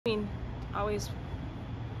I mean, always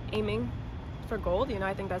aiming for gold. You know,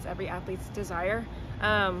 I think that's every athlete's desire.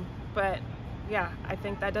 But yeah, I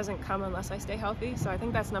think that doesn't come unless I stay healthy. So I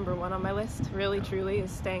think that's number one on my list, really, truly, is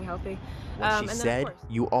staying healthy. What she said,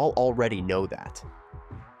 you all already know that.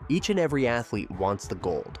 Each and every athlete wants the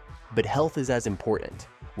gold, but health is as important,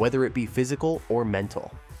 whether it be physical or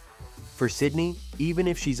mental. For Sydney, even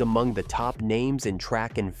if she's among the top names in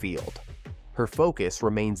track and field, her focus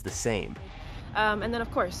remains the same. And then, of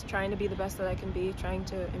course, trying to be the best that I can be, trying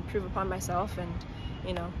to improve upon myself and,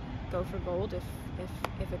 you know, go for gold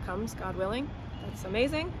if it comes, God willing. That's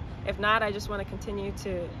amazing. If not, I just want to continue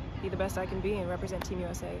to be the best I can be and represent Team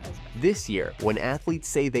USA. This year, when athletes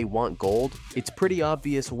say they want gold, it's pretty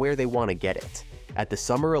obvious where they want to get it, at the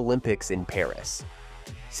Summer Olympics in Paris.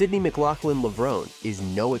 Sydney McLaughlin-Levrone is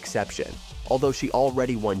no exception, although she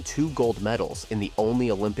already won 2 gold medals in the only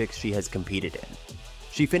Olympics she has competed in.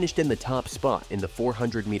 She finished in the top spot in the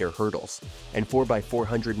 400-meter hurdles and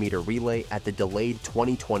 4x400-meter relay at the delayed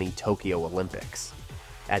 2020 Tokyo Olympics.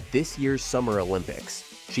 At this year's Summer Olympics,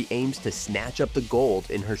 she aims to snatch up the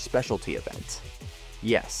gold in her specialty event.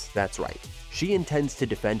 Yes, that's right. She intends to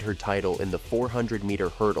defend her title in the 400-meter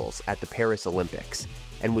hurdles at the Paris Olympics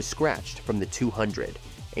and was scratched from the 200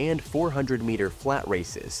 and 400-meter flat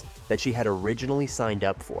races that she had originally signed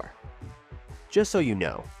up for. Just so you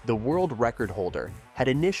know, the world record holder had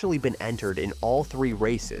initially been entered in all 3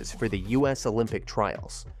 races for the US Olympic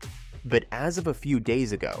trials, but as of a few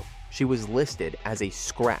days ago, she was listed as a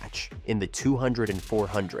scratch in the 200 and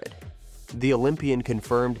 400. The Olympian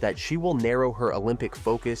confirmed that she will narrow her Olympic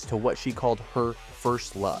focus to what she called her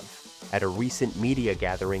first love at a recent media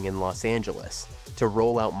gathering in Los Angeles to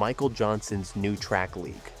roll out Michael Johnson's new track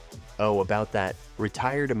league. Oh, about that,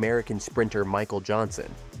 retired American sprinter Michael Johnson,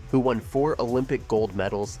 who won 4 Olympic gold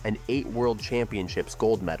medals and 8 World Championships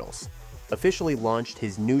gold medals, officially launched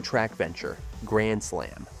his new track venture, Grand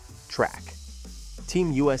Slam Track.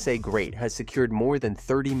 Team USA great has secured more than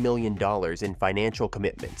 $30 million in financial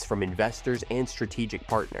commitments from investors and strategic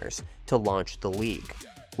partners to launch the league,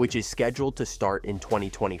 which is scheduled to start in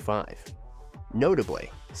 2025.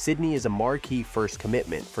 Notably, Sydney is a marquee first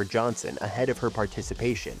commitment for Johnson ahead of her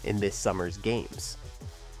participation in this summer's games.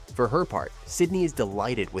 For her part, Sydney is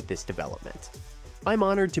delighted with this development. "I'm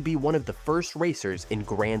honored to be one of the first racers in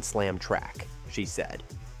Grand Slam track," she said.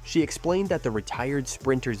 She explained that the retired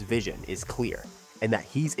sprinter's vision is clear and that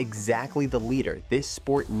he's exactly the leader this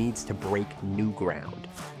sport needs to break new ground.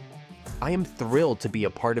 "I am thrilled to be a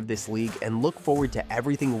part of this league and look forward to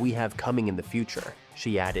everything we have coming in the future,"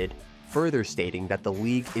 she added, further stating that the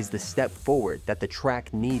league is the step forward that the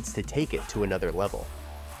track needs to take it to another level.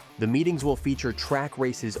 The meetings will feature track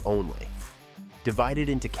races only, divided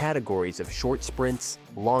into categories of short sprints,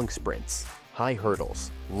 long sprints, high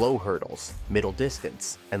hurdles, low hurdles, middle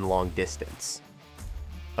distance, and long distance.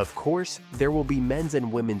 Of course, there will be men's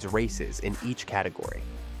and women's races in each category.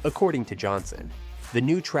 According to Johnson, the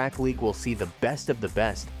new track league will see the best of the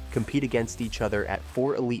best compete against each other at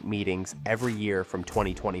 4 elite meetings every year from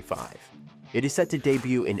 2025. It is set to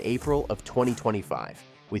debut in April of 2025,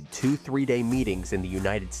 with 2 3-day meetings in the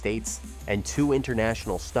United States and 2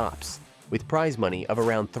 international stops, with prize money of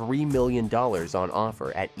around $3 million on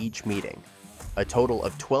offer at each meeting. A total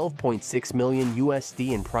of $12.6 million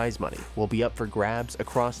USD in prize money will be up for grabs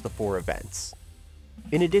across the 4 events.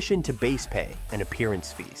 In addition to base pay and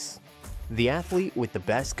appearance fees, the athlete with the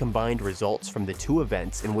best combined results from the 2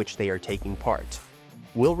 events in which they are taking part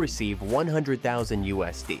will receive $100,000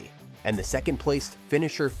 USD, and the second-placed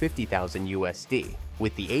finisher $50,000 USD,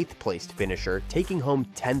 with the 8th-placed finisher taking home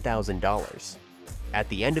 $10,000. At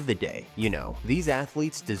the end of the day, you know, these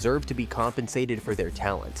athletes deserve to be compensated for their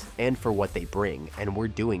talent and for what they bring, and we're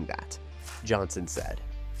doing that, Johnson said.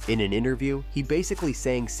 In an interview, he basically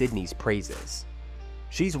sang Sydney's praises.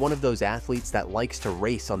 "She's one of those athletes that likes to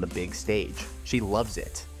race on the big stage. She loves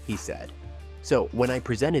it," he said. "So when I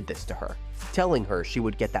presented this to her, telling her she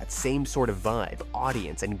would get that same sort of vibe,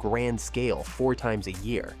 audience, and grand scale 4 times a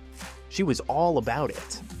year, she was all about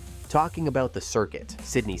it." Talking about the circuit,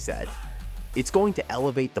 Sydney said, "It's going to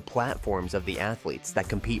elevate the platforms of the athletes that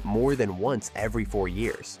compete more than once every 4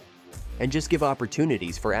 years, and just give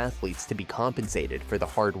opportunities for athletes to be compensated for the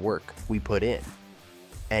hard work we put in."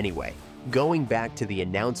 Anyway, going back to the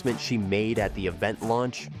announcement she made at the event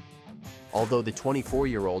launch, although the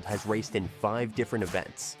 24-year-old has raced in 5 different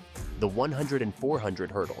events, the 100 and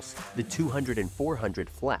 400 hurdles, the 200 and 400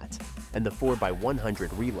 flat, and the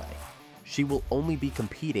 4x100 relay, she will only be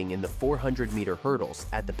competing in the 400-meter hurdles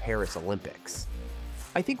at the Paris Olympics.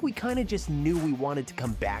 "I think we kinda just knew we wanted to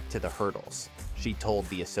come back to the hurdles," she told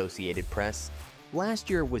the Associated Press. Last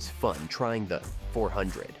year was fun trying the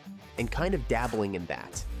 400 and kind of dabbling in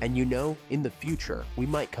that, and you know, in the future, we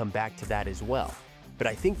might come back to that as well. But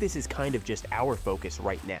I think this is kind of just our focus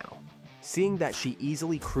right now. Seeing that she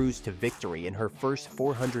easily cruised to victory in her first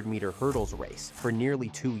 400-meter hurdles race for nearly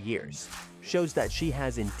 2 years shows that she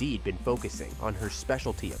has indeed been focusing on her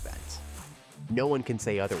specialty event. No one can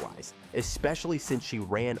say otherwise, especially since she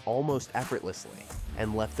ran almost effortlessly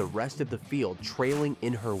and left the rest of the field trailing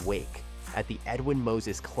in her wake at the Edwin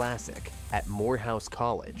Moses Classic at Morehouse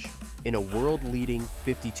College in a world-leading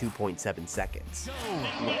 52.7 seconds.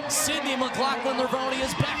 Sydney McLaughlin-Levrone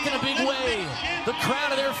is back in a big way. The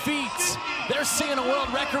crowd at their feet. They're seeing a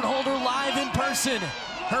world record holder live in person.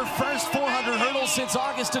 Her first 400 hurdles since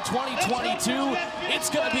August of 2022. It's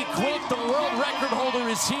going to be quick. The world record holder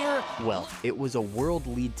is here. Well, it was a world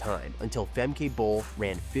lead time until Femke Bol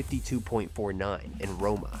ran 52.49 in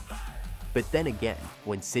Roma. But then again,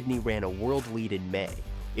 when Sydney ran a world lead in May,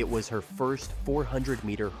 it was her first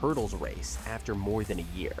 400-meter hurdles race after more than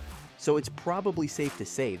a year. So it's probably safe to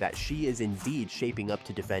say that she is indeed shaping up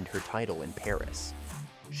to defend her title in Paris.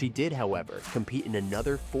 She did, however, compete in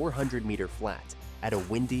another 400-meter flat at a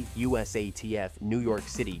windy USATF New York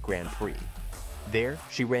City Grand Prix. There,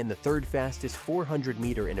 she ran the third fastest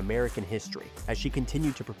 400-meter in American history as she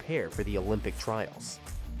continued to prepare for the Olympic trials.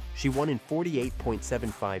 She won in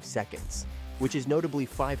 48.75 seconds, which is notably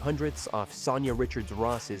 5/100ths off Sonia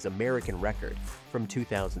Richards-Ross's American record from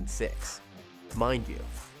 2006. Mind you,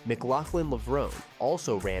 McLaughlin-Levrone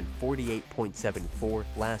also ran 48.74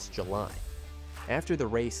 last July. After the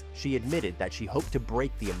race, she admitted that she hoped to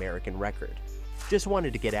break the American record. "Just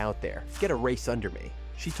wanted to get out there, get a race under me,"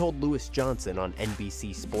 she told Lewis Johnson on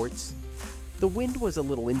NBC Sports. "The wind was a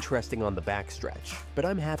little interesting on the backstretch, but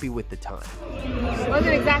I'm happy with the time."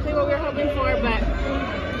 Wasn't exactly what we were hoping for, but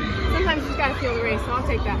sometimes you just gotta feel the race, so I'll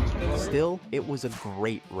take that. Still, it was a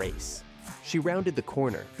great race. She rounded the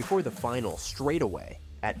corner before the final straightaway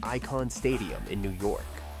at Icon Stadium in New York.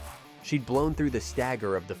 She'd blown through the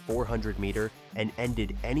stagger of the 400-meter and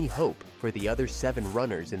ended any hope for the other 7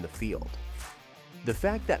 runners in the field. The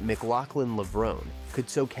fact that McLaughlin-Levrone could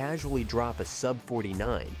so casually drop a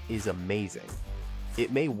sub-49 is amazing.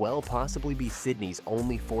 It may well possibly be Sydney's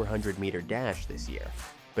only 400-meter dash this year,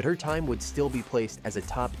 but her time would still be placed as a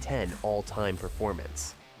top 10 all-time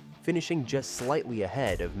performance, finishing just slightly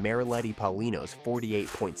ahead of Marileti Paulino's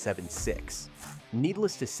 48.76.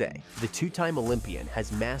 Needless to say, the 2-time Olympian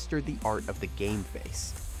has mastered the art of the game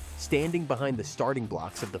face. Standing behind the starting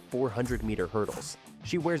blocks of the 400-meter hurdles,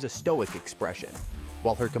 she wears a stoic expression,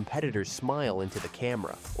 while her competitors smile into the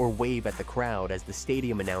camera or wave at the crowd as the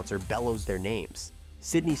stadium announcer bellows their names.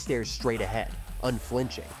 Sydney stares straight ahead,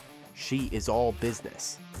 unflinching. She is all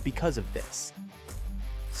business because of this.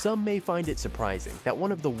 Some may find it surprising that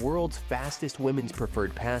one of the world's fastest women's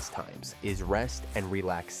preferred pastimes is rest and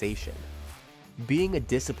relaxation. Being a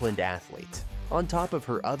disciplined athlete, on top of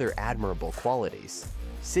her other admirable qualities,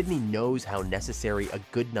 Sydney knows how necessary a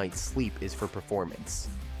good night's sleep is for performance.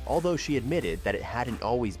 Although she admitted that it hadn't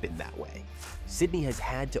always been that way, Sydney has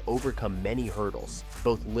had to overcome many hurdles,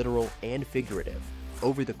 both literal and figurative,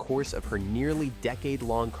 over the course of her nearly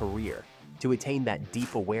decade-long career to attain that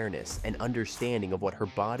deep awareness and understanding of what her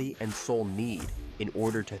body and soul need in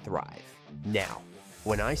order to thrive. "Now,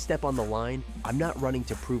 when I step on the line, I'm not running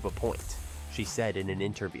to prove a point," she said in an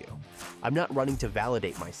interview. "I'm not running to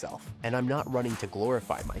validate myself, and I'm not running to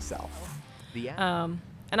glorify myself."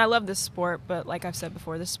 And I love this sport, but like I've said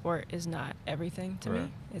before, this sport is not everything to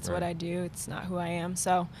me. It's what I do. It's not who I am.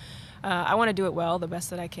 So I want to do it well, the best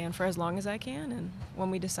that I can for as long as I can. And when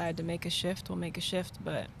we decide to make a shift, we'll make a shift.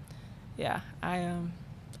 But yeah, I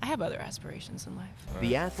have other aspirations in life.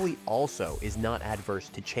 The athlete also is not adverse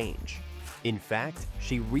to change. In fact,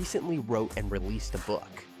 she recently wrote and released a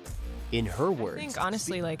book. In her words, I think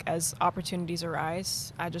honestly, like as opportunities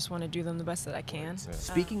arise, I just want to do them the best that I can.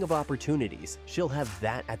 Speaking of opportunities, she'll have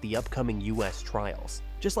that at the upcoming US trials,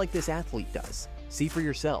 just like this athlete does. See for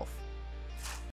yourself.